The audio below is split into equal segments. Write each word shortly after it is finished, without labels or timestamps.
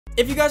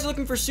If you guys are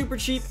looking for super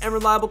cheap and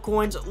reliable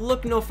coins,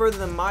 look no further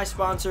than my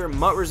sponsor,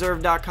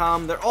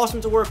 MUTReserve.com. They're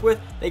awesome to work with.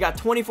 They got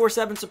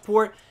 24/7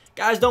 support.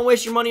 Guys, don't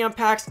waste your money on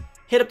packs.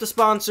 Hit up the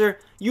sponsor.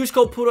 Use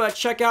code Poodle at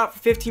checkout for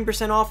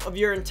 15% off of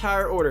your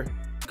entire order.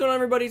 What's going on,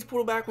 everybody? It's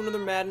Poodle back with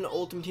another Madden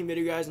Ultimate Team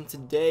video, guys. And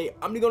today, I'm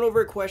going to be going over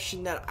a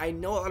question that I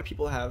know a lot of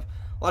people have.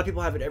 A lot of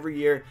people have it every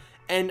year.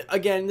 And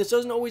again, this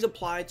doesn't always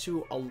apply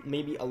to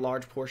maybe a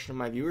large portion of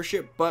my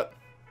viewership, but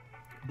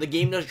the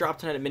game does drop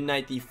tonight at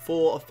midnight. The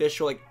full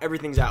official, like,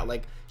 everything's out.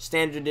 Like,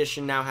 standard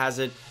edition now has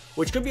it,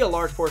 which could be a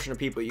large portion of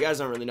people. You guys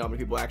don't really know how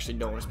many people actually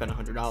don't want to spend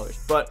 $100.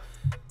 But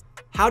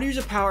how to use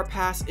a power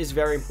pass is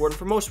very important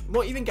for most,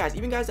 well, even guys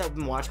that have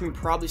been watching me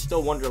probably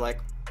still wonder, like,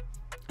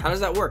 how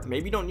does that work?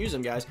 Maybe you don't use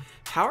them, guys.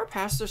 Power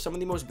passes are some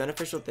of the most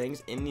beneficial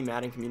things in the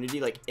Madden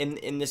community, like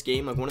in this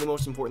game, like one of the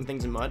most important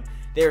things in MUT.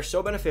 They are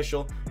so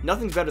beneficial.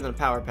 Nothing's better than a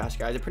power pass,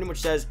 guys. It pretty much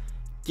says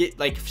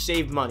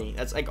save money.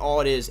 That's like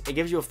all it is. It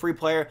gives you a free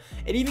player.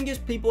 It even gives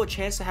people a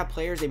chance to have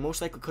players they most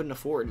likely couldn't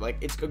afford. Like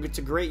it's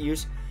a great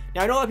use.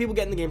 Now I know a lot of people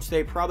get in the game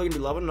today probably gonna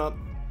be leveling up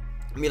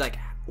and be like,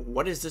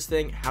 what is this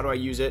thing? How do I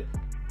use it?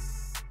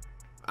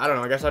 I don't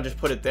know, I guess I'll just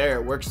put it there.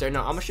 It works there.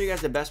 Now, I'm going to show you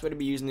guys the best way to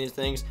be using these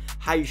things,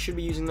 how you should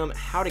be using them,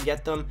 how to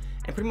get them,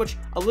 and pretty much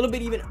a little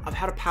bit even of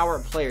how to power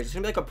up players. It's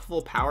going to be like a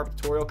full power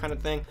tutorial kind of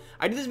thing.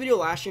 I did this video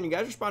last year, and you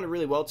guys responded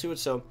really well to it,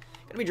 so I'm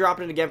going to be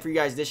dropping it again for you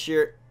guys this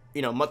year,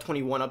 you know, MUT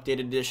 21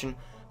 updated edition.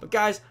 But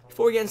guys,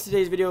 before we get into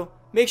today's video,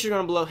 make sure you're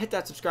down below, hit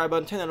that subscribe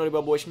button, turn that notification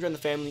bell, boys, join the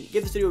family.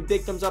 Give this video a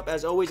big thumbs up,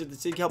 as always, if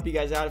this did help you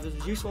guys out. If this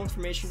was useful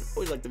information,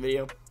 always like the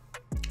video.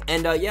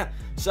 And yeah,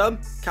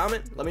 sub,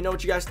 comment, let me know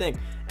what you guys think.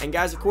 And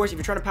guys, of course, if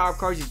you're trying to power up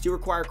cards, these do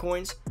require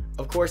coins.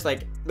 Of course,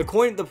 like the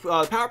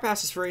power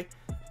pass is free.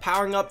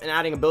 Powering up and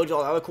adding abilities,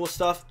 all the other cool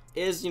stuff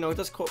is, you know, it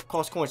does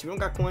cost coins. If you don't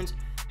got coins,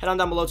 head on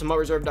down below to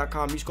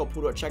MUTReserve.com. Use code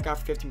Poodle at checkout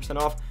for 15%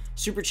 off.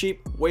 Super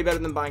cheap, way better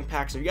than buying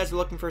packs. So if you guys are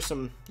looking for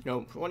some, you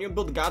know, want to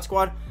build the God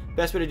Squad,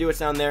 best way to do it's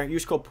down there.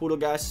 Use code Poodle,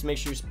 guys, to make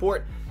sure you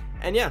support.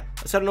 And yeah,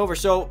 let's head on over.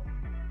 So,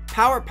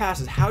 power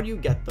passes, how do you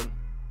get them?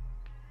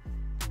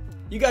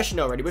 You guys should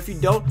know already, but if you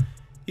don't,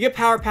 you get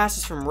power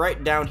passes from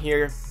right down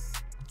here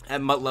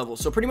at MUT level.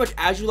 So pretty much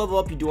as you level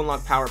up, you do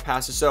unlock power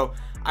passes. So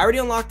I already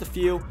unlocked a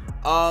few.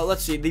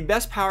 Let's see. The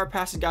best power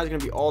passes, guys, are going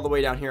to be all the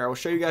way down here. I will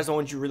show you guys the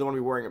ones you really want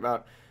to be worrying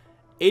about.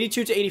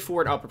 82 to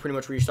 84 and up are pretty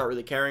much where you start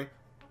really caring.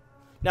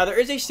 Now, there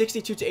is a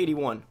 62 to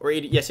 81, or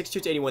 80, yeah,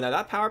 62 to 81. Now,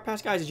 that power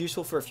pass, guys, is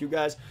useful for a few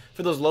guys,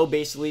 for those low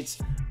base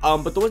elites.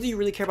 But the ones that you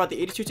really care about,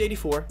 the 82 to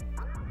 84,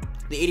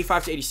 the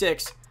 85 to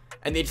 86,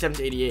 and the 87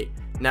 to 88.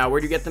 Now,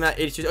 where do you get them at?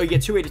 82. Oh, you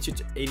get two 82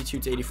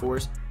 to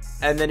 84s.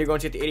 And then you're going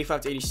to get the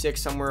 85 to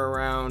 86 somewhere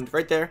around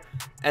right there.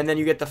 And then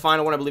you get the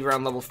final one, I believe,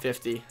 around level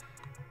 50.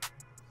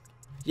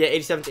 Yeah,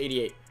 87 to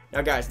 88.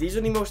 Now, guys, these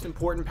are the most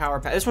important power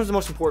pass. This one's the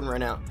most important right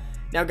now.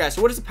 Now, guys,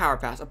 so what is a power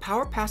pass? A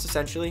power pass,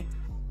 essentially,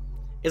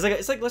 is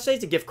like, let's say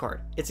it's a gift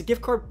card. It's a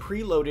gift card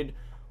preloaded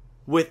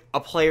with a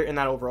player in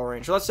that overall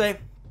range. So let's say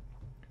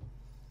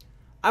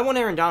I want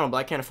Aaron Donald, but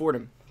I can't afford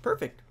him.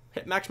 Perfect.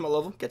 Hit maximum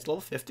level, gets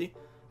level 50.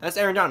 That's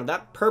Aaron Donald.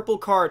 That purple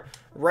card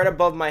right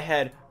above my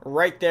head,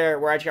 right there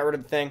where I just got rid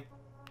of the thing.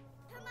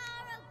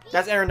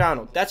 That's Aaron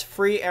Donald. That's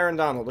free Aaron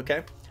Donald,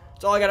 okay?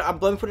 That's all I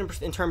got. Let me put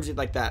it in terms of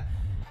like that.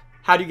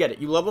 How do you get it?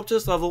 You level up to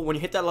this level. When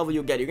you hit that level,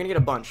 you'll get it. You're going to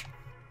get a bunch.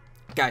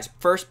 Guys,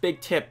 first big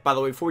tip, by the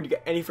way, before you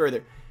get any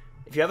further.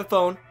 If you have a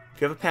phone,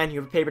 if you have a pen, you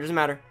have a paper, doesn't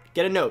matter.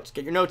 Get a notes.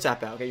 Get your notes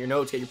app out. Get your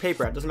notes. Get your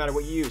paper out. Doesn't matter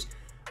what you use.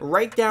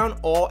 Write down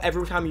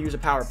every time you use a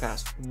power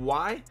pass.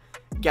 Why?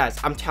 Guys,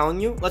 I'm telling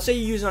you. Let's say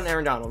you use it on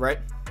Aaron Donald, right?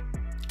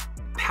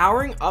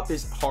 Powering up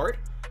is hard.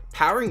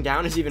 Powering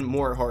down is even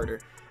more harder.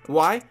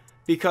 Why?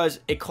 Because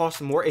it costs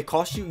more. It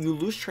costs you. You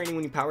lose training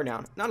when you power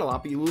down. Not a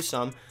lot, but you lose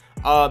some.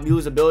 You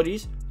lose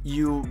abilities.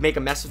 You make a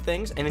mess of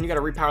things, and then you got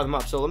to repower them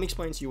up. So let me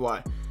explain to you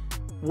why.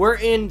 We're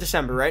in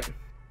December, right?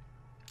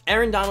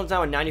 Aaron Donald's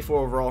now at 94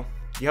 overall.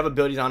 You have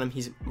abilities on him.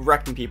 He's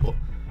wrecking people.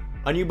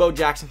 A new Bo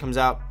Jackson comes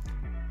out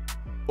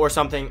or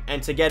something,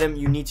 and to get him,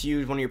 you need to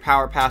use one of your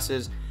power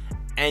passes.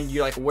 And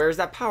you're like, where's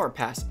that power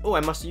pass? Oh,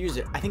 I must have used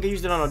it. I think I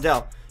used it on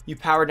Odell. You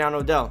power down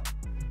Odell.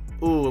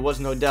 Ooh, it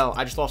wasn't Odell.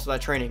 I just lost all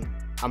that training.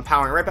 I'm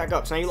powering right back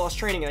up. So now you lost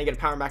training, and I get to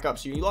power back up.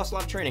 So you lost a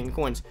lot of training and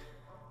coins.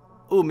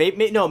 Ooh,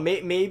 maybe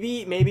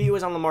it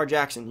was on Lamar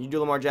Jackson. You do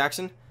Lamar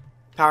Jackson,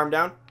 power him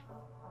down.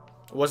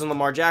 It wasn't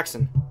Lamar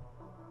Jackson.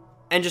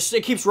 And just,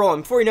 it keeps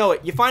rolling. Before you know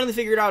it, you finally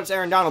figured out it's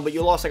Aaron Donald, but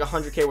you lost like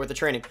 100K worth of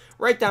training.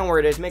 Write down where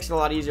it is. Makes it a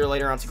lot easier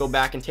later on to go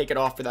back and take it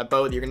off for that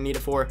bow that you're going to need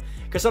it for.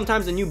 Because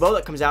sometimes the new bow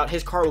that comes out,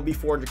 his card will be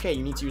 400K.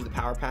 You need to use the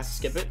power pass to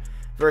skip it.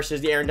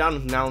 Versus the Aaron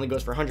Donald now only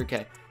goes for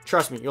 100K.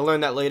 Trust me, you'll learn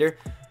that later.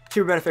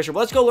 Super beneficial. But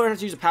let's go learn how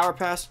to use a power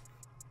pass.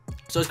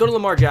 So let's go to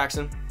Lamar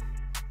Jackson.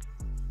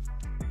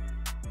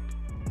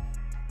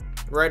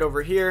 Right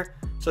over here.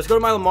 So let's go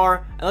to my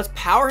Lamar, and let's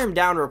power him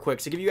down real quick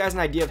to give you guys an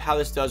idea of how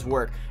this does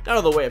work. Not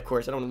all the way, of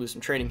course. I don't want to lose some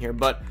training here,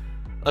 but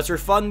let's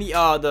refund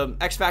the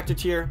X Factor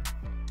tier.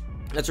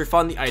 Let's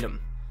refund the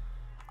item.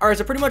 Alright,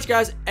 so pretty much,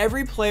 guys,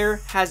 every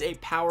player has a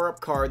power-up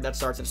card that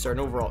starts at a certain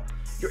overall.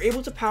 You're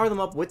able to power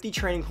them up with the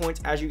training points,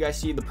 as you guys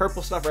see, the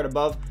purple stuff right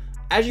above.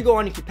 As you go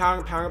on, you keep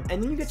powering up,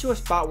 and then you get to a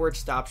spot where it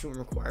stops and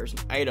requires an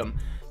item.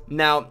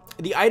 Now,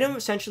 the item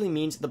essentially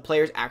means the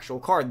player's actual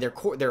card,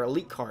 their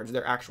elite cards,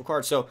 their actual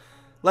cards. So,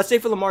 let's say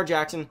for Lamar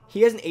Jackson,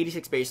 he has an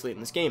 86 base elite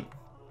in this game.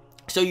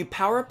 So, you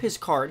power up his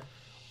card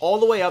all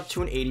the way up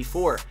to an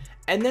 84.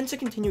 And then to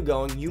continue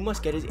going, you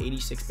must get his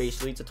 86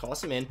 base elite to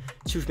toss him in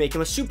to make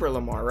him a super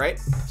Lamar, right?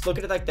 So, look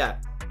at it like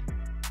that.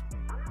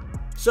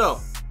 So,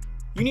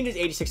 you need his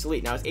 86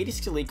 elite. Now, his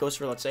 86 elite goes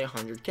for, let's say,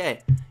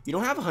 100K. You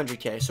don't have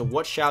 100K, so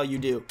what shall you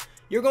do?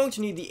 You're going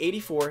to need the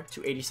 84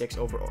 to 86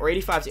 overall, or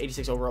 85 to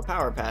 86 overall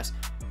power pass.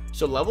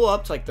 So level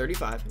up to like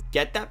 35,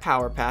 get that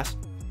power pass,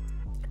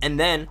 and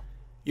then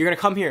you're going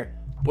to come here.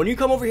 When you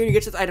come over here and you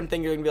get to this item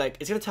thing, you're going to be like,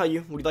 it's going to tell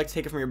you, would you like to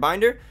take it from your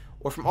binder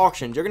or from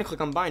auctions? You're going to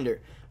click on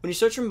binder. When you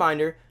search from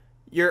binder,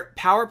 your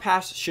power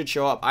pass should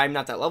show up. I'm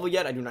not that level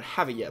yet. I do not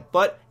have it yet,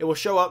 but it will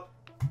show up.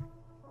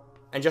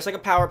 And just like a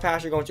power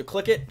pass, you're going to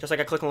click it, just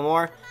like I click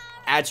Lamar,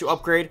 add to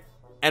upgrade,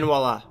 and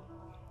voila.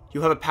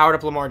 You have a powered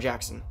up Lamar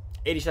Jackson,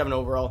 87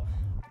 overall.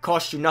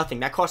 Costs you nothing.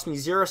 That cost me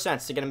 0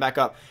 cents to get him back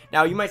up.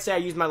 Now, you might say I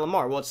used my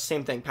Lamar. Well, it's the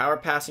same thing. Power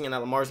passing and that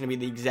Lamar is going to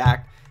be the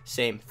exact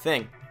same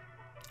thing.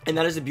 And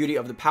that is the beauty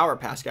of the power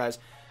pass, guys.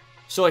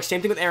 So, like,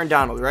 same thing with Aaron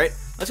Donald, right?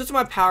 Let's go to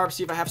my power up,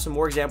 see if I have some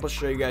more examples to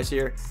show you guys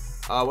here.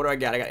 What do I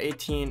got? I got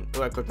 18.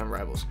 Oh, I clicked on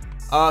rivals.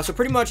 So,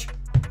 pretty much,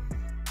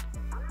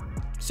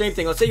 same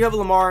thing. Let's say you have a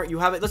Lamar.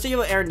 Let's say you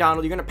have an Aaron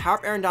Donald. You're going to power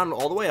up Aaron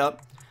Donald all the way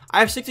up. I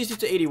have 62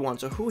 to 81.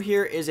 So, who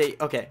here is a...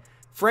 Okay.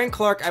 Frank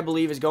Clark, I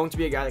believe, is going to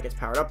be a guy that gets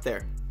powered up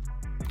there.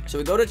 So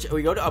we go to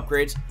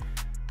upgrades.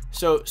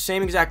 So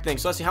same exact thing.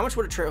 So let's see, how much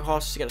would it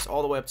cost to get us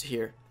all the way up to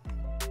here?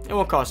 It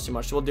won't cost too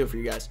much, so we'll do it for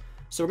you guys.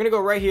 So we're gonna go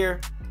right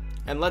here,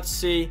 and let's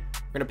see.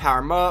 We're gonna power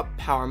him up,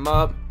 power him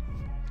up,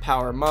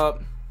 power him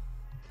up,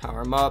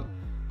 power him up,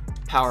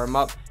 power him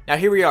up. Now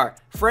here we are.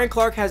 Frank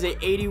Clark has a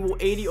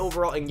 80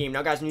 overall in game.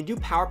 Now guys, when you do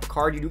power up a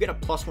card, you do get a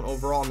 +1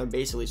 overall on their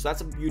base elite. So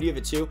that's the beauty of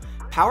it too.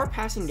 Power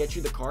passing gets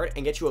you the card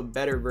and gets you a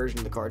better version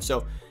of the card.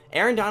 So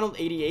Aaron Donald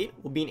 88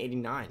 will be an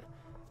 89.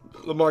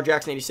 Lamar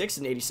Jackson 86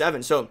 and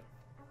 87. So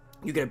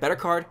you get a better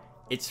card,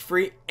 it's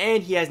free,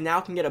 and he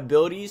now can get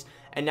abilities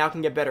and now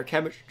can get better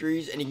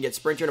chemistries, and he can get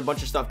sprinter and a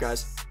bunch of stuff,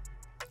 guys.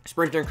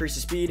 Sprinter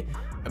increases speed,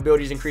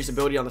 abilities increase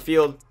ability on the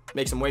field,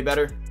 makes him way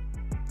better.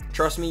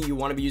 Trust me, you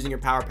want to be using your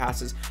power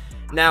passes.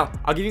 Now,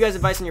 I'll give you guys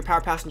advice on your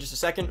power pass in just a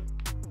second.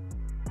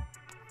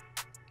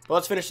 But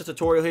let's finish the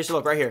tutorial here. So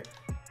look right here.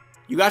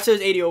 You got to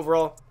his 80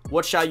 overall.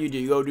 What shall you do?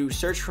 You go do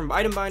search from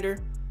item binder.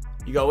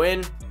 You go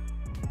in,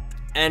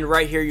 and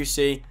right here you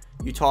see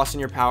you toss in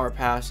your power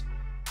pass,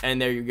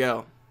 and there you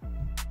go,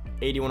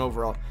 81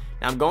 overall.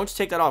 Now I'm going to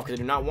take that off because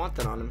I do not want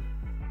that on him.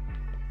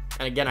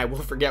 And again, I will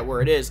forget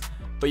where it is,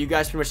 but you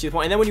guys pretty much see the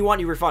point. And then when you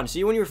want, you refund.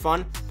 See, when you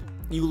refund,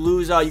 you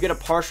lose. You get a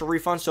partial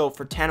refund. So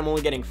for 10, I'm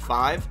only getting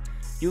 5.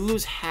 You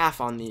lose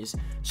half on these.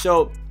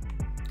 So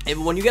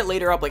when you get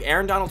later up, like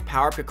Aaron Donald's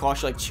power up could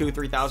cost you like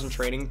 2,000-3,000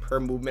 trading per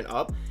movement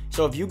up.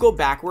 So if you go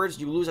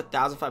backwards, you lose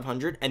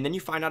 1,500, and then you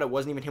find out it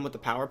wasn't even him with the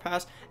power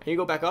pass, and you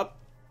go back up,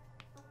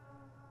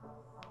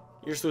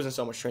 you're just losing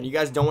so much training. You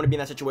guys don't want to be in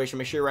that situation.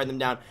 Make sure you write them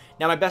down.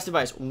 Now, my best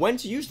advice, when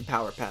to use the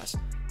power pass.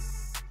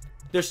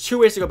 There's 2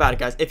 ways to go about it,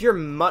 guys. If you're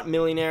a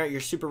millionaire,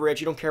 you're super rich,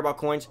 you don't care about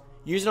coins,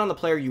 use it on the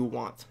player you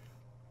want.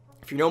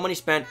 If you're no money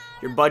spent,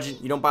 your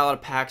budget, you don't buy a lot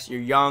of packs,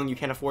 you're young, you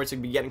can't afford to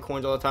be getting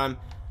coins all the time,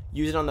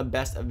 use it on the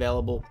best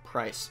available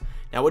price.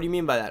 Now, what do you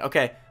mean by that?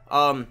 Okay,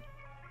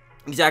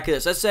 exactly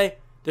this. Let's say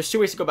there's 2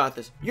 ways to go about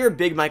this. You're a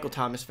big Michael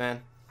Thomas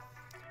fan,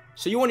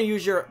 so you want to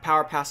use your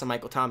power pass on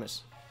Michael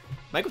Thomas.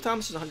 Michael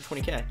Thomas is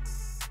 120K,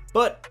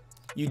 but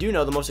you do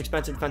know the most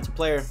expensive defensive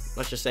player,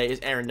 let's just say,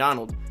 is Aaron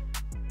Donald.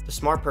 The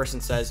smart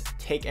person says,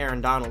 take Aaron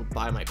Donald,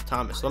 buy Michael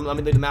Thomas. So let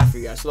me do the math for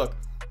you guys. So look,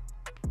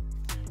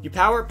 you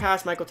power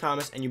pass Michael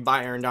Thomas and you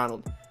buy Aaron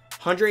Donald.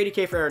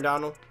 180K for Aaron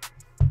Donald,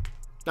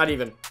 not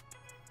even.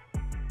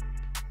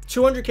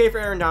 200K for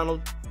Aaron Donald,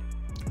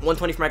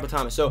 120 for Michael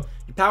Thomas. So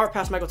you power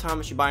pass Michael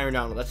Thomas, you buy Aaron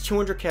Donald. That's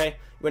 200K.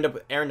 You end up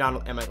with Aaron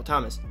Donald and Michael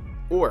Thomas.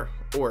 Or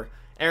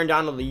Aaron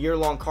Donald, the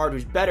year-long card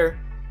who's better,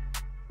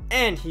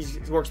 and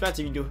he's more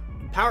expensive. You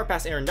power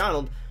pass Aaron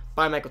Donald,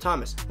 buy Michael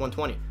Thomas,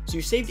 120. So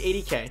you saved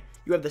 80K.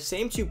 You have the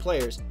same 2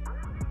 players.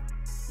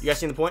 You guys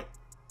seen the point?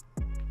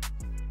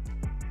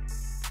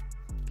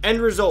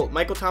 End result,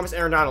 Michael Thomas,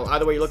 Aaron Donald.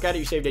 Either way you look at it,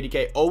 you saved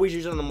 80K. Always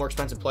use it on the more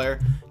expensive player.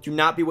 Do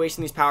not be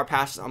wasting these power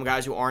passes on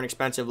guys who aren't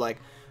expensive. Like,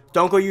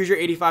 don't go use your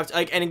 85.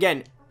 Like, and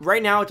again,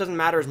 right now it doesn't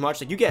matter as much.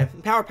 Like, you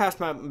get power pass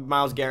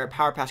Myles Garrett,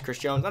 power pass Chris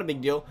Jones, not a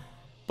big deal.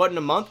 But in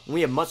a month, when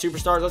we have MUT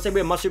Superstars, let's say we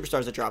have MUT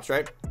Superstars that drops,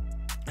 right?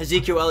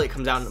 Ezekiel Elliott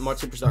comes out in MUT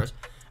Superstars.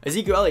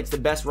 Ezekiel Elliott's the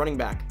best running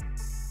back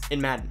in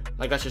Madden.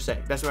 Like, let's just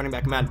say, best running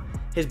back in Madden.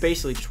 His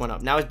base elite just went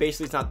up. Now his base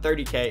elite's not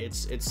 30K,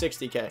 it's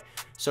 60K.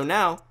 So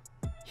now,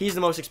 he's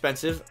the most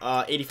expensive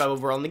 85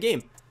 overall in the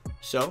game.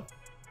 So,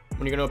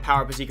 when you're going to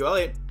power up Ezekiel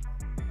Elliott,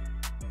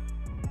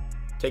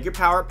 take your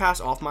power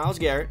pass off Myles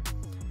Garrett,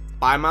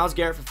 buy Myles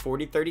Garrett for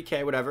 40,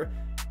 30K, whatever.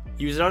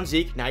 Use it on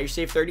Zeke. Now you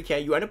save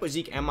 30K. You end up with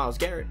Zeke and Myles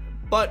Garrett.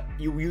 but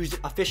you used it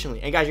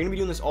efficiently. And guys, you're gonna be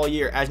doing this all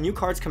year. As new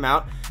cards come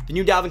out, the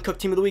new Dalvin Cook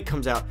Team of the Week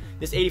comes out.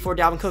 This 84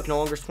 Dalvin Cook no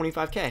longer is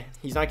 25K.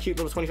 He's not a cute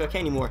little 25K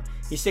anymore.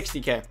 He's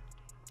 60K.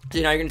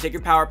 So now you're gonna take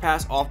your power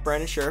pass off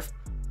Brandon Scherf,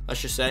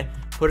 let's just say,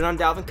 put it on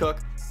Dalvin Cook,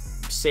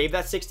 save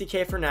that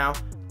 60K for now,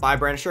 buy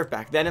Brandon Scherf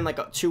back. Then in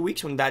like 2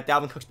 weeks when that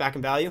Dalvin Cook's back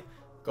in value,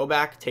 go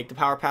back, take the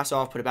power pass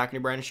off, put it back in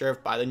your Brandon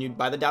Scherf, buy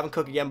the Dalvin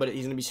Cook again, but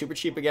he's gonna be super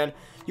cheap again.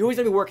 You always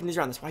gotta be working these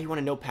around. That's why you want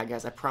a notepad,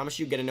 guys. I promise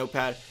you, get a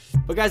notepad.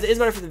 But guys, that is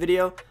about it for the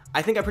video.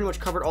 I think I pretty much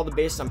covered all the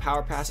bases on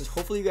power passes.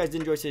 Hopefully you guys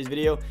did enjoy today's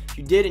video. If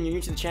you did and you're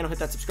new to the channel, hit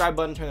that subscribe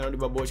button, turn that on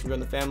to boys, join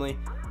the family.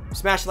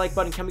 Smash the like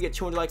button. Can we get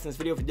 200 likes on this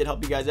video if it did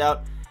help you guys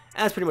out?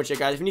 And that's pretty much it,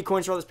 guys. If you need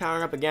coins for all this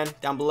powering up, again,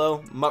 down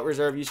below, Mutt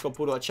Reserve, use code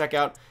Poodle at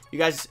checkout. You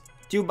guys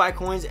do buy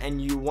coins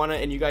and you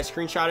guys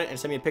screenshot it and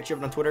send me a picture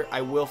of it on Twitter,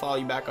 I will follow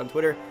you back on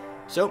Twitter.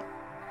 So,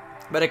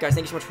 but guys,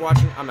 thank you so much for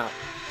watching. I'm out.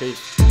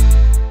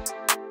 Peace.